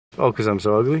Oh, because I'm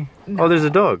so ugly? No. Oh, there's a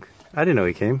dog. I didn't know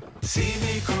he came. See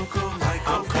me, Coco, like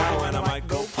I'm Coco, and I might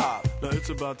go pop. Now it's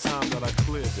about time that I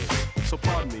clear this. So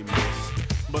pardon me, miss,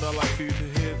 but I'd like for you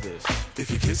to hear this.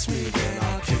 If you kiss me, then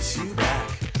I'll kiss you back.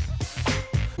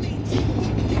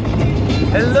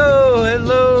 Hello,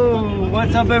 hello.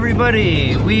 What's up,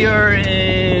 everybody? We are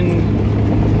in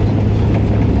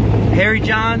Harry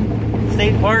John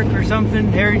State Park or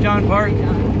something. Harry John Park.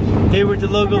 Here with the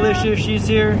Logalicious. She's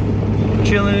here,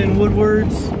 chilling in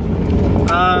Woodwards.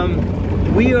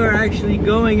 We are actually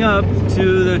going up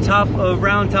to the top of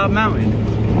Round Top Mountain.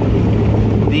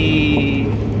 The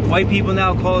white people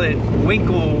now call it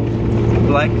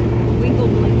Winkleblek.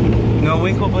 Winkleblek. No,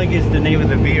 Winkleblek is the name of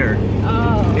the beer.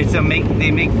 Oh. It's a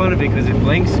they make fun of it because it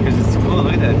blinks, because it's cool.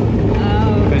 Look at that.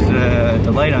 Oh. Because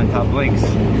the light on top blinks.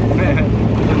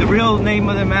 But the real name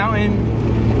of the mountain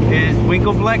is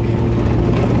Winkleblek.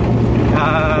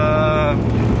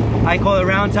 I call it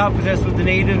Round Top because that's what the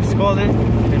natives called it.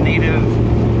 The native,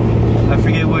 I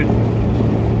forget what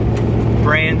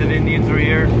brand of Indians were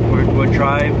here, or what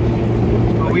tribe.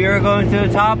 But we are going to the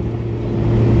top,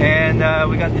 and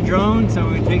we got the drone, so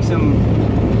we can take some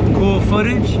cool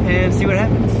footage and see what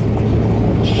happens.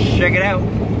 Check it out.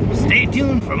 Stay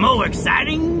tuned for more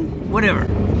exciting whatever.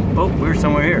 Oh, we're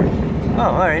somewhere here.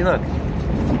 Oh, alright, look.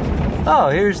 Oh,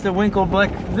 here's the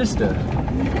Winkleblek Vista.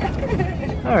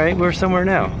 Alright, we're somewhere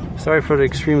now. Sorry for the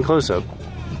extreme close-up.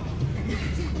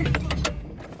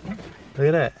 Look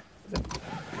at that.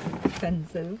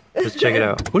 Offensive. Let's check it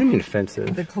out. What do you mean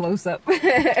offensive? The close-up.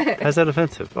 How's that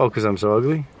offensive? Oh, because I'm so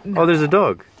ugly? No. Oh, there's a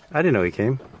dog. I didn't know he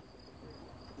came.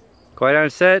 Quiet on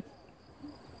set.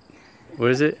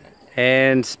 What is it?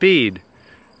 And speed.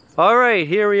 Alright,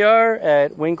 here we are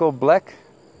at Winkleblek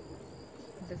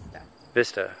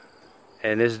Vista.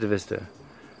 And this is the Vista.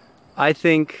 I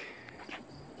think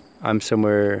I'm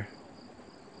somewhere,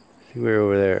 I think we're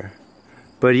over there.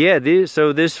 But yeah,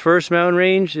 so this first mountain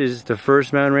range is the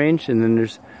first mountain range, and then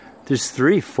there's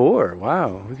 4.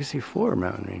 Wow, we can see 4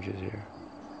 mountain ranges here.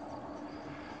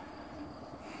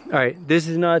 Alright, this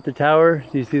is not the tower.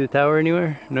 Do you see the tower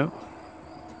anywhere? No? No.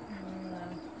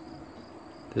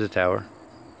 There's a tower.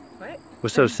 What?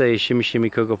 What's up, say shimmy shimmy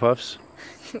Cocoa Puffs?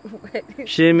 What?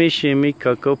 Shimmy shimmy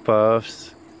Cocoa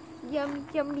Puffs. Yummy,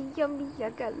 yummy, yummy, I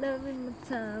got love in my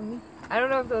tummy. I don't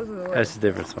know if those are the words. That's a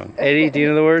different song. Eddie, do you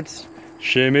know the words?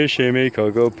 Shimmy, shimmy,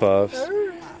 Cocoa Puffs.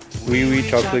 Wee wee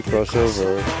chocolate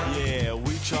crossover. Yeah,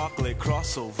 we chocolate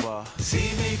crossover.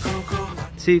 See me, Coco.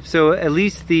 See, so at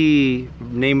least the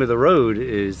name of the road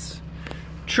is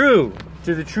true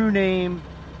to the true name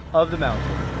of the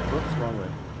mountain. Whoops, wrong way.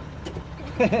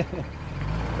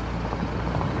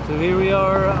 So here we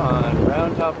are on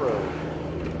Round Top Road.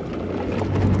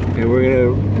 And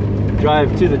we're gonna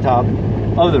drive to the top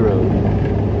of the road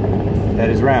that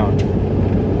is round.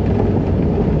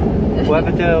 What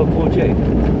happened to Cool J?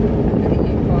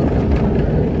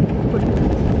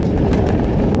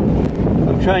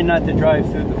 I'm trying not to drive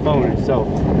through the phone itself.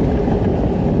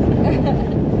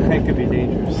 That could be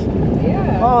dangerous.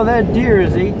 Yeah. Oh, that deer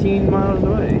is 18 miles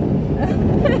away.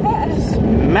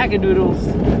 Smackadoodles.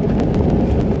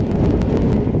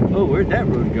 Oh, where'd that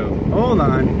road go? Hold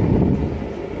on.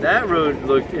 That road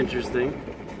looked interesting.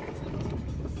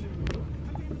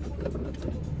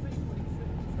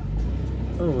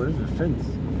 Oh, there's a fence.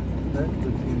 That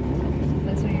looks even.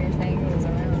 That's what you were saying, it was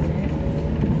around there.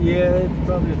 Yeah, it's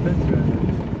probably a fence around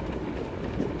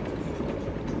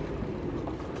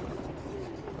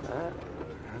there.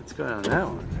 Let's go down that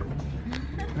one.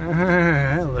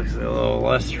 That looks a little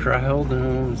less trailed than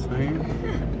what I'm saying.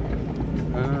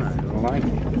 I like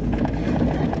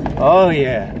it. Oh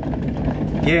yeah.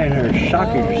 Getting her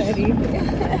shockers.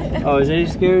 Oh, is Eddie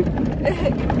scared?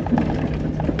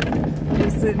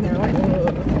 Just sitting there like,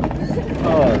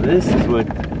 oh, this is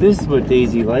what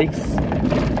Daisy likes.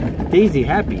 Daisy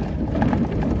happy.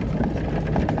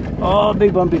 Oh,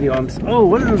 big bumpy bumps. Oh,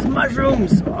 what are those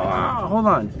mushrooms? Oh, hold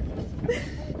on.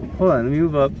 Hold on, let me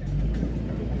move up.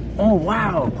 Oh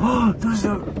wow. Oh, those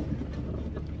are.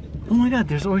 Oh my god,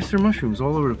 there's oyster mushrooms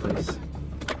all over the place.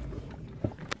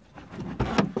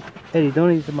 Eddie,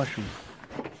 don't eat the mushroom.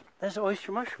 That's an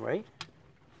oyster mushroom, right?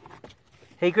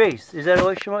 Hey, Grace, is that an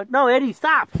oyster mushroom? No, Eddie,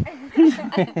 stop!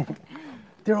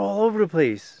 They're all over the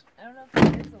place. I don't know if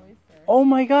it is oyster. Oh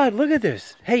my god, look at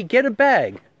this. Hey, get a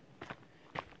bag.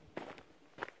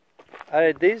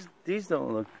 These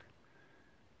don't look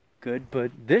good,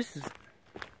 but this is...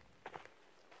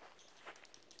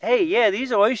 Hey, yeah,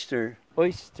 these are oysters.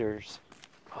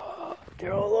 Oh,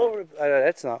 they're all over.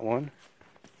 That's not one.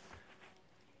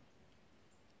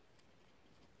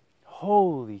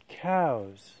 Holy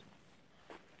cows.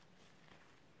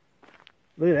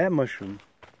 Look at that mushroom.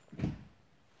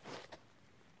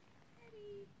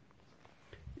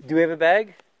 Do we have a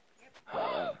bag?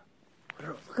 Yep.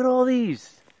 Look at all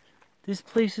these. This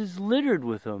place is littered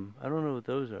with them. I don't know what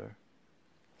those are.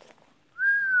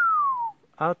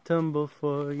 I'll tumble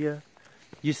for you.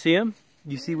 You see them?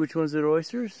 You see which ones are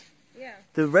oysters? Yeah.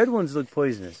 The red ones look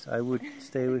poisonous. I would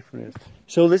stay away from this.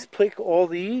 So let's pick all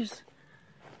these.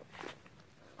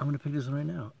 I'm going to pick this one right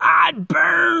now. Ah, it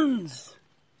burns!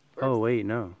 Oh, wait,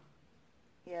 no.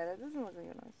 Yeah, that doesn't look like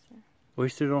an oyster.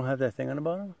 Oysters don't have that thing on the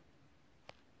bottom?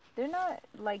 They're not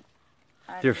like...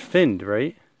 They're finned,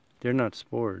 right? They're not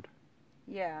spored.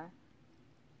 Yeah.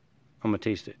 I'm going to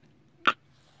taste it.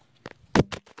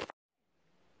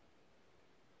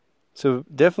 So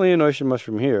definitely an oyster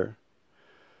mushroom here.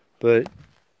 But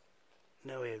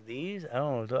now we have these. I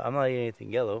don't know. I'm not eating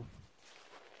anything yellow.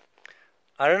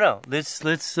 I don't know. Let's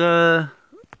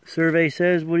survey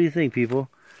says, what do you think, people?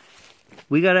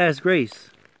 We got to ask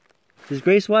Grace. Does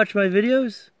Grace watch my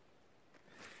videos?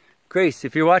 Grace,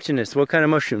 if you're watching this, what kind of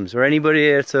mushrooms? Or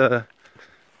anybody that's a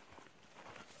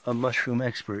mushroom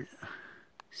expert.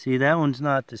 See, that one's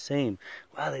not the same.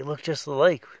 Wow, they look just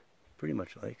alike. Pretty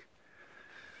much alike.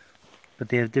 But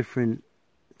they have different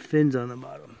fins on the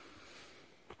bottom.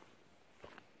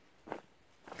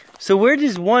 So where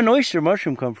does one oyster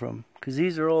mushroom come from? Because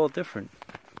these are all different.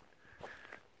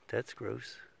 That's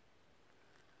gross.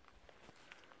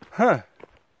 Huh.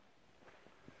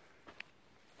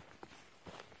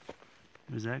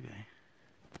 Who's that guy?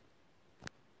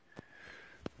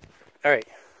 Alright.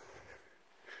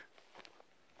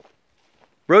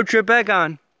 Road trip back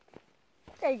on.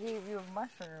 I gave you a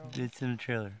mushroom. It's in the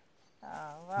trailer. Oh,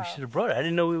 wow. We should have brought it. I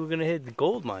didn't know we were going to hit the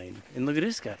gold mine. And look at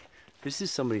this guy. This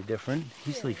is somebody different.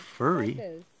 He's like furry.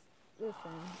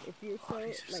 Listen, if you're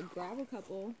so, grab a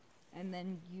couple and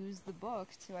then use the book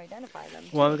to identify them.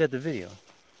 Well, I've got the video.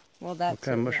 Well, that's what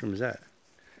kind of mushroom is that?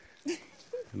 A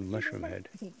mushroom head.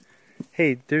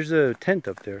 Hey, there's a tent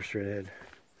up there straight ahead.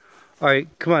 Alright,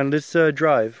 come on, let's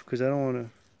drive, because I don't want to...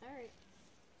 Alright.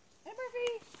 Hey,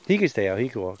 Murphy! He can stay out, he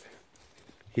can walk.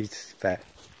 He's fat.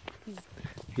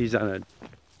 He's on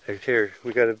a... Here,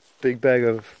 we got a big bag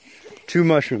of 2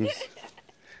 mushrooms.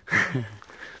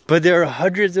 But there are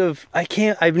hundreds of...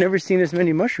 I've never seen this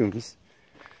many mushrooms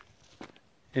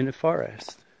in the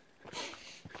forest.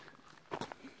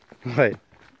 What?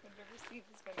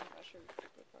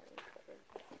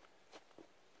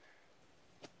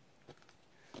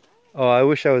 Oh, I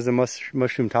wish I was a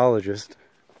mushroomologist.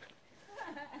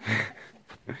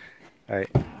 Alright,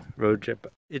 road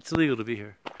trip. It's illegal to be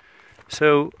here.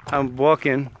 So, I'm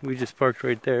walking. We just parked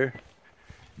right there.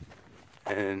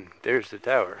 And there's the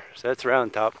tower. So that's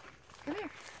Round Top.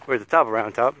 We're at the top of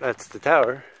Round Top. That's the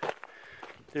tower.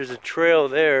 There's a trail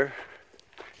there.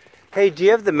 Hey, do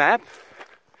you have the map?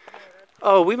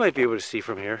 Oh, we might be able to see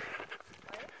from here.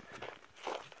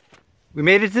 We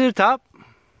made it to the top.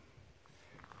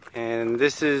 And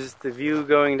this is the view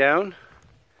going down.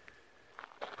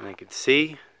 And I can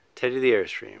see Teddy the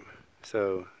Airstream.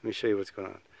 So let me show you what's going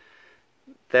on.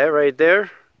 That right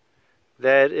there,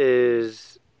 that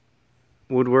is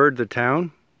Woodward, the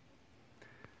town.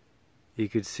 You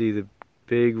could see the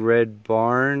big red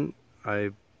barn.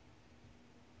 I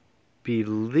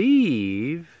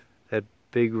believe that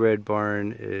big red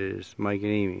barn is Mike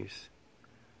and Amy's.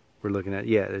 We're looking at,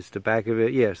 yeah, that's the back of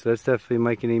it. Yeah, so that's definitely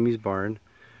Mike and Amy's barn.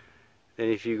 Then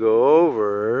if you go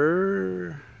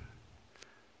over,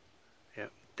 yeah,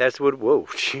 that's whoa,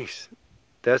 jeez.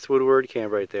 That's Woodward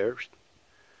Camp right there.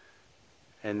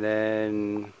 And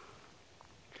then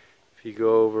if you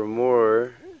go over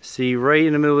more, see right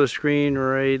in the middle of the screen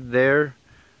right there,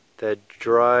 that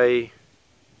dry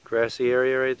grassy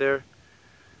area right there.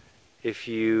 If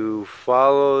you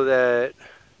follow that,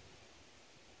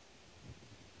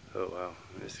 oh wow,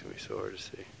 this is gonna be so hard to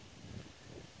see.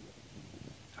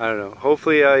 I don't know.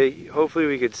 Hopefully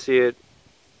we could see it,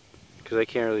 because I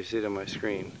can't really see it on my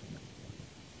screen.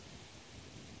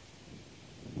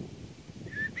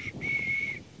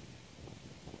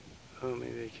 Oh,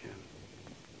 maybe I can.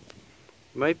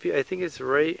 Might be. I think it's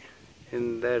right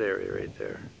in that area right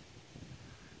there.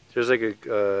 There's like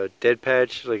a dead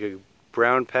patch, like a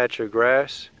brown patch of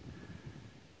grass,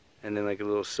 and then like a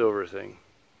little silver thing.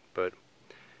 But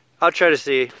I'll try to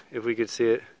see if we could see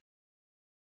it.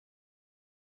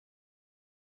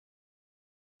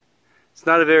 It's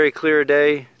not a very clear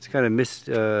day. It's kind of mist.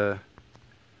 I don't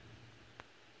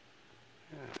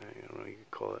know what you could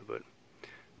call it, but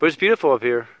it's beautiful up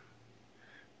here.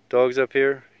 Dog's up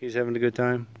here. He's having a good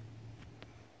time.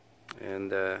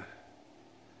 And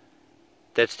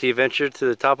that's the adventure to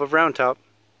the top of Round Top.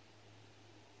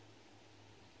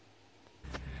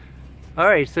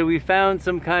 Alright, so we found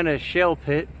some kind of shell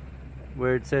pit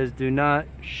where it says do not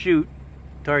shoot,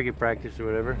 target practice or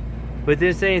whatever. But it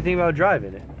didn't say anything about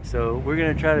driving it. So we're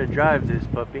going to try to drive this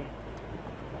puppy.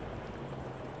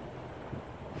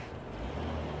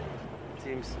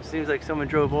 Seems like someone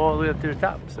drove all the way up to the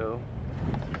top, so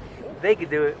they could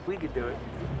do it, we could do it.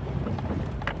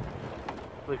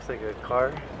 Looks like a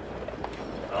car.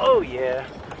 Oh yeah.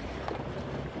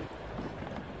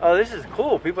 Oh, this is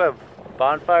cool. People have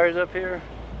bonfires up here.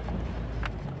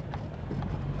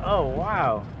 Oh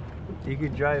wow. You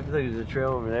could drive, look, there's a trail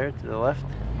over there to the left.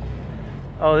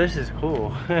 Oh, this is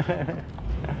cool.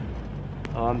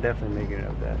 Oh, I'm definitely making it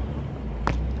up that.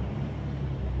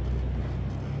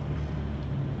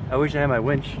 I wish I had my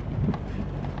winch.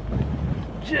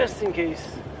 Just in case.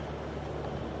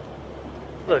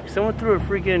 Look, someone threw a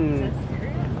freaking...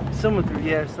 Someone threw,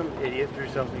 yeah, some idiot threw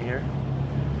something here.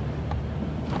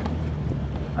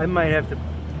 I might have to...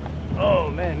 Oh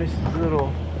man, this is a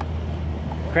little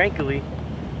crankly.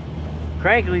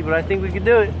 Crankly, but I think we could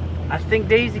do it. I think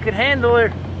Daisy could handle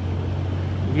her.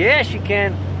 Yeah, she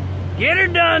can. Get her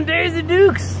done, Daisy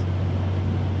Dukes.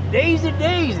 Daisy,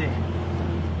 Daisy.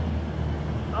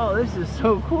 Oh, this is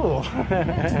so cool. You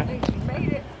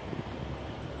made it.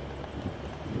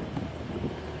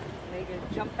 They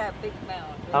could jump that big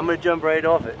mound. I'm gonna jump right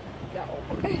off it. Go.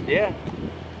 Yeah.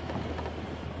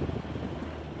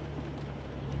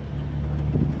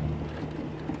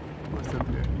 What's up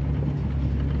here?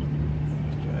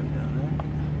 Drive down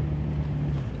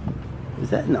there. Is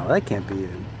that? No, that can't be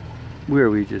where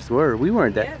we just were. We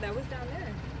weren't that. Yeah, that was down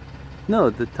there. No,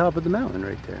 the top of the mountain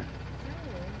right there.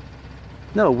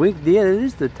 No, yeah, it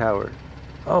is the tower.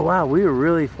 Oh wow, we were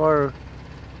really far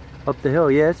up the hill.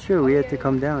 Yeah, that's true. We had to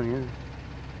come down. Yeah,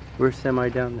 we're semi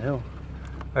down the hill.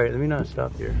 All right, let me not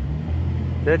stop here.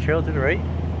 Is that trail to the right?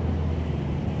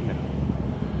 No.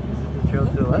 Is it the trail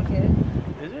to the left? Like it.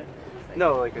 Is it?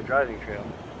 No, like a driving trail.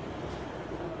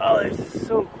 Oh, this is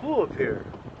so cool up here.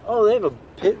 Oh, they have a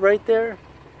pit right there.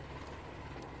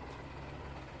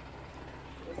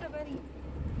 What's up, buddy?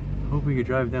 Hope we could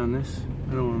drive down this.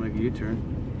 I don't want to make a U-turn.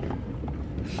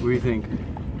 What do you think? Can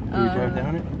we drive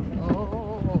down it?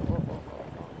 Oh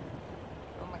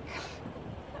my god.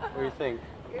 What do you think?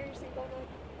 You're your seatbelt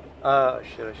on?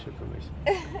 Shit, I should put my...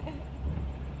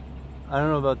 I don't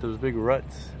know about those big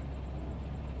ruts.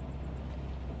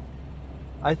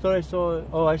 I thought I saw...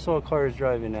 Oh, I saw cars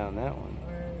driving down that one.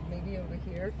 Or maybe over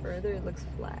here further it looks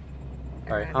flat.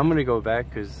 Alright, I'm gonna go back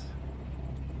because...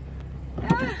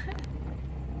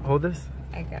 Hold this.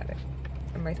 I got it.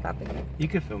 Am I stopping it? You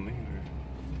can film me.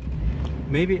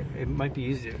 Maybe it might be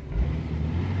easier.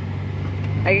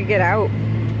 I could get out.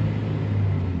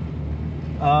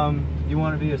 You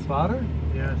want to be a spotter?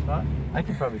 You know a spot? I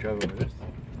could probably drive over this.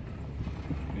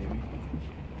 Maybe.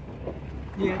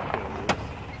 Yeah.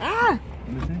 Ah!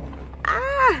 Understand?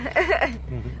 Ah!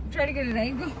 I'm trying to get an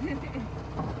angle.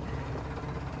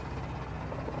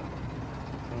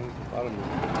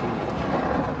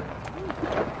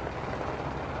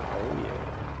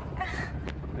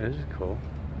 This is cool.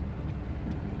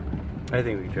 I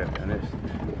think we can drive down this.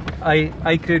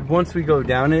 I could, once we go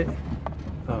down it.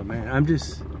 Oh man, I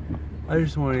just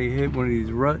want to hit one of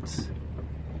these ruts.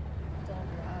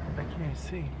 I can't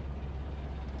see.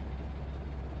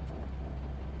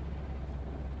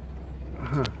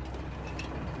 Huh.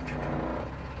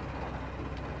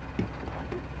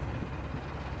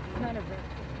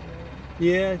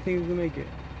 Yeah, I think we can make it.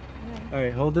 Yeah.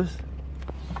 Alright, hold this.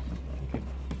 Okay.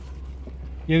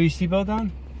 You have your seatbelt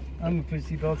on? I'm gonna put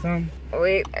seatbelts on.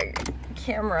 Wait,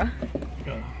 camera.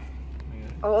 Oh.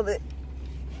 Hold it.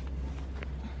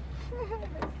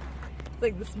 It's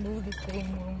like the smoothest thing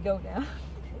when we go down.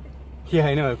 Yeah,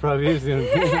 I know, it probably is gonna be.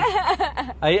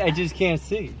 I just can't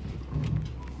see.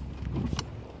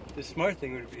 The smart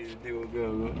thing would be to do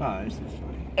go, oh, this is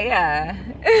funny. Yeah.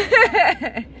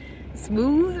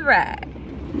 Smooth ride.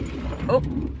 Oh.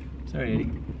 Sorry,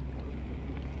 Eddie.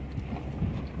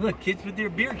 Look, kids with their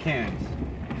beer cans.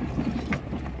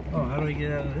 Oh, how do I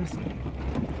get out of this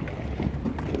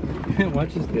thing?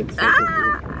 Watch this get stuck up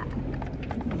here.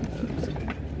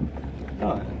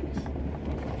 Oh, nice.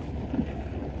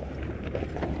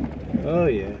 Oh,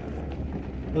 yeah.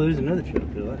 Oh, there's another trail to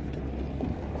the left.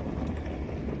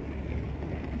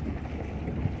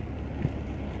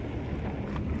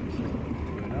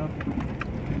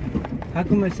 How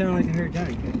come I sound like I heard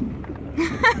Johnny?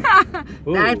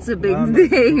 That's a big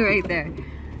thing right there.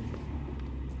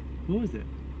 Who was it?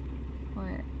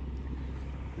 What?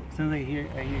 Sounds like I hear.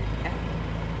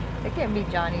 It can't be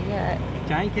Johnny yet.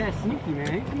 Johnny Cat's sneaky,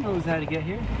 man. He knows how to get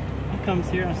here. He comes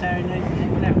here on Saturday nights and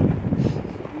hangs out.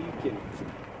 Who are you kidding?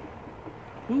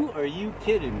 hill? Are you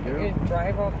kidding, girl? You're gonna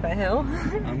drive off the hill?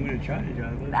 I'm gonna try to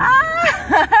drive it.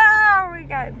 Ah! Oh my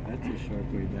god. That's a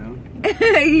sharp way down.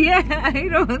 Yeah, I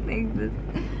don't think this.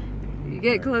 You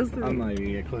get close to I'm not even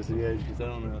gonna get close to the edge because I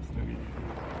don't know how steep it is.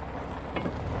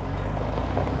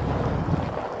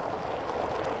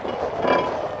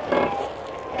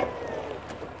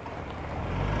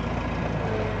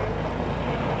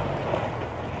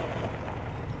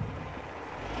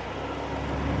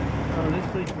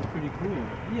 Pretty cool.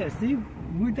 Yeah, see,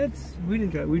 we didn't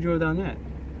drive. We drove down that.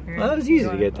 Well, that was easy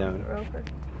to get down. Real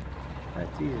quick.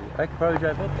 That's easy. I could probably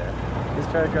drive up that.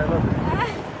 Let's try to drive up it.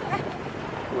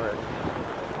 Where?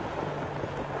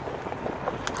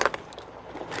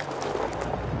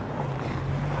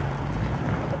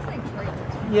 Looks like trailers.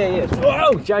 Yeah, yeah.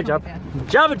 Oh, Jabba.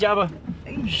 Jabba, Jabba.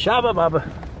 Shabba, Baba.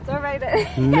 It's alright.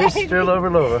 Mr. Lover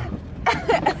Lover.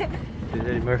 Is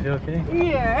Eddie Murphy okay?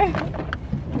 Yeah.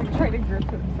 He's trying to grip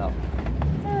himself.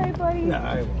 Alright, buddy. No,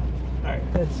 I won't.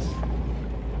 Alright, that's...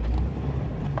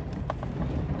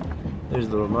 There's a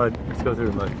little mud. Let's go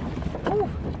through the mud. Ooh.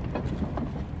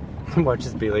 Watch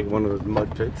this be like one of those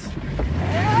mud pits.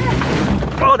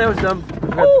 Oh, that was dumb.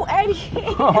 Oh, Eddie!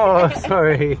 Oh,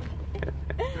 sorry.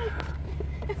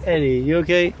 Eddie, you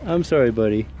okay? I'm sorry,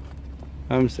 buddy.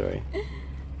 I'm sorry.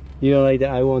 You don't like that?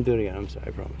 I won't do it again. I'm sorry,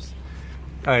 I promise.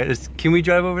 Alright, can we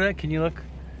drive over that? Can you look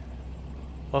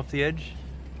off the edge?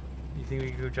 You think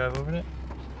we could go drive over that?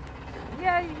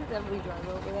 Yeah, you can definitely drive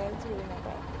over that. It's really not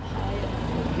that high.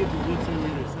 What's on the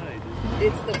other side?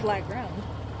 It's the flat ground.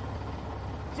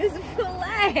 Just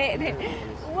flat.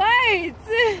 What? I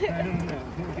don't know.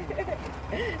 Get it back.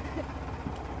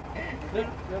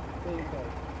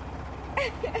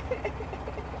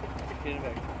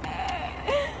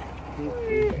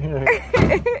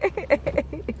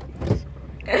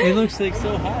 It looks like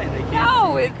so high. They can't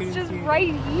No, see, it's just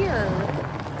right here.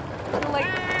 So like,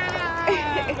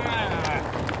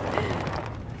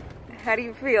 how do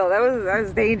you feel? That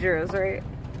was dangerous, right?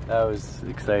 That was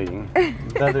exciting.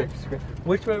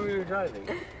 Which way we were driving?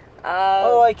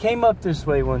 Oh, I came up this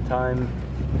way one time.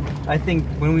 I think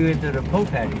when we went to the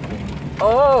Popatty thing.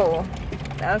 Oh,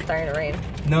 now it's starting to rain.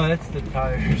 No, that's the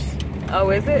tires. Oh,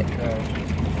 is it?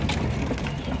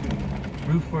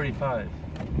 Route 45.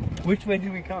 Which way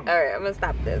did we come? Alright, I'm gonna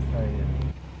stop this. Oh, yeah.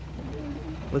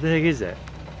 What the heck is that?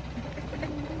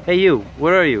 Hey you,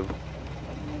 what are you?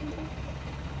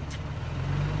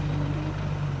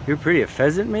 You're pretty. A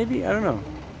pheasant maybe? I don't know.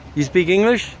 You speak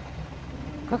English?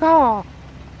 Caw-caw.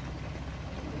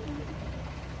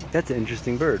 That's an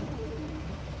interesting bird.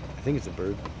 I think it's a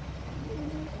bird.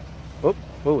 Oh,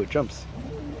 whoa, it jumps.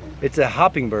 It's a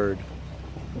hopping bird.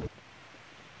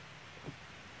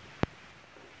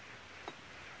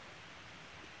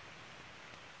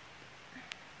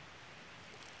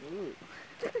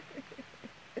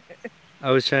 I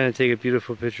was trying to take a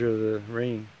beautiful picture of the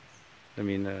rain. I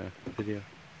mean, video.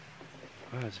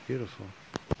 Wow, it's beautiful.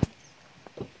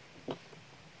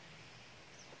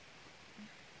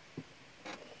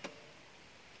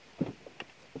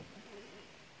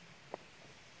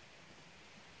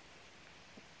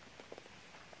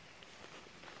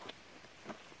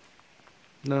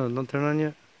 No, don't turn on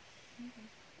yet.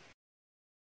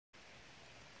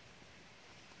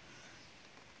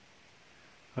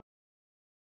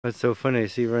 That's so funny, I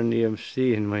see Run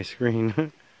DMC in my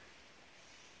screen.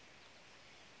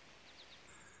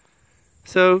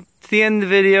 So, to the end of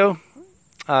the video,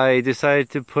 I decided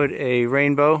to put a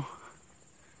rainbow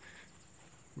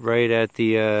right at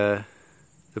the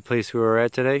place we were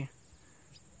at today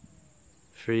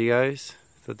for you guys.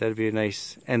 Thought that'd be a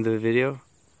nice end of the video.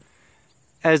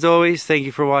 As always, thank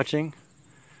you for watching.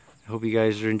 I hope you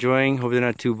guys are enjoying. Hope they're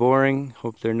not too boring.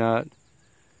 Hope they're not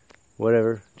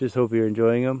whatever. Just hope you're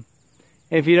enjoying them.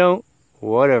 And if you don't,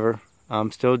 whatever.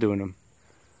 I'm still doing them.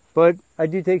 But I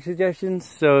do take suggestions.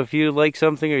 So if you like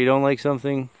something or you don't like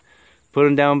something, put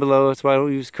them down below. That's why I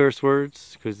don't use curse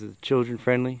words, because it's children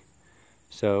friendly.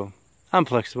 So I'm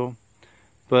flexible.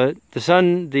 But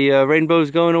the rainbow's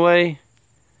going away.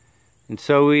 And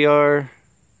so we are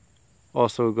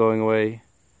also going away.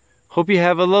 Hope you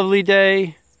have a lovely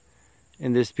day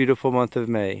in this beautiful month of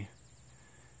May,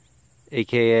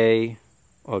 aka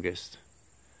August.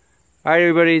 Alright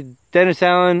everybody, Dennis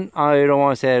Allen, I don't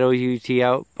want to say that OUT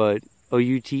out, but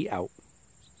OUT out.